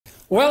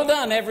Well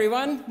done,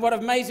 everyone. What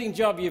an amazing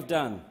job you've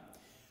done.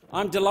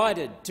 I'm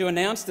delighted to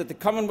announce that the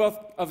Commonwealth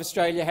of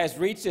Australia has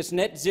reached its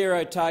net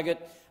zero target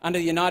under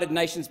the United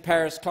Nations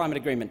Paris Climate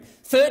Agreement,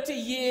 30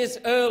 years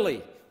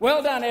early.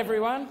 Well done,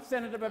 everyone.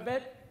 Senator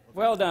Babet,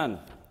 well done.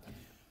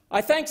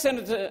 I thank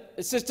Senator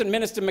Assistant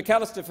Minister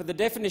McAllister for the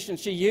definition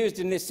she used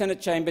in this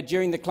Senate chamber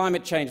during the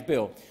climate change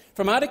bill.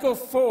 From Article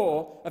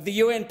 4 of the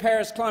UN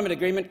Paris Climate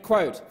Agreement,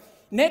 quote,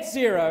 "Net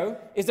zero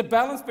is a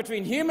balance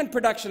between human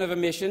production of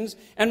emissions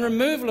and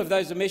removal of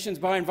those emissions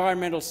by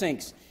environmental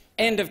sinks."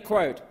 End of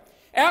quote.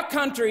 Our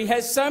country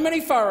has so many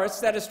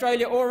forests that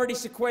Australia already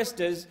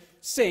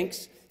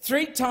sinks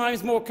 3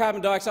 times more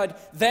carbon dioxide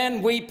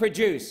than we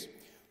produce.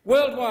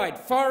 Worldwide,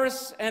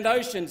 forests and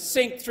oceans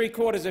sink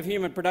 3/4 of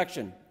human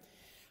production.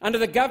 Under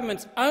the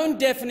government's own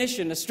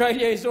definition,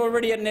 Australia is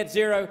already at net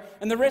zero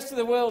and the rest of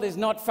the world is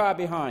not far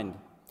behind.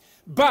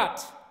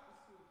 But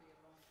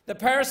the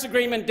Paris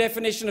Agreement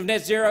definition of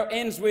net zero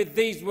ends with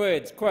these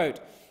words, quote,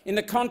 "in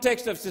the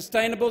context of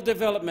sustainable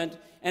development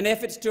and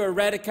efforts to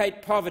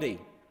eradicate poverty."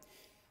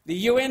 The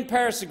UN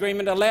Paris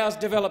Agreement allows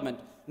development,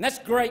 and that's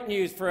great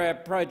news for our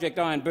Project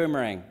Iron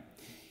Boomerang.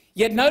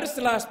 Yet notice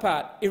the last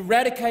part,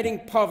 eradicating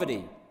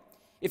poverty.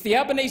 If the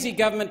Albanese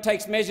government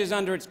takes measures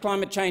under its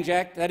Climate Change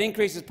Act that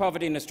increases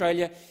poverty in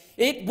Australia,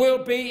 it will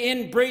be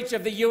in breach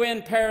of the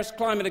UN Paris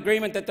Climate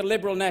Agreement that the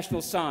Liberal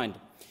Nationals signed.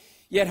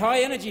 Yet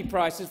high energy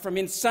prices from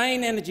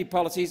insane energy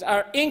policies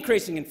are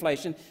increasing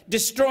inflation,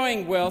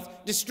 destroying wealth,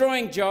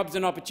 destroying jobs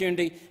and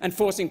opportunity, and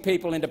forcing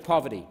people into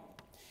poverty.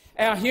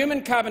 Our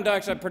human carbon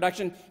dioxide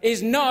production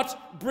is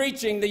not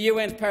breaching the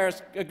UN's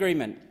Paris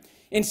Agreement.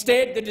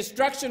 Instead, the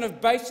destruction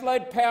of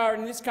baseload power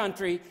in this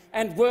country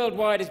and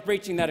worldwide is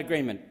breaching that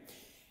agreement.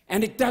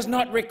 And it does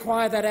not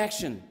require that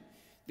action.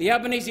 The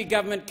Albanese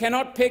government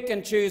cannot pick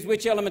and choose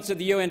which elements of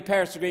the UN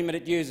Paris Agreement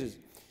it uses.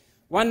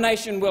 One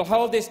nation will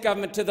hold this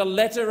government to the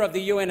letter of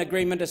the UN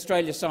agreement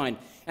Australia signed,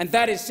 and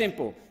that is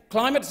simple.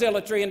 Climate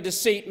zealotry and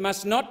deceit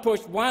must not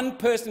push one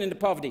person into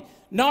poverty.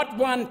 Not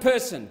one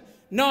person.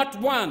 Not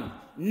one.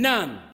 None.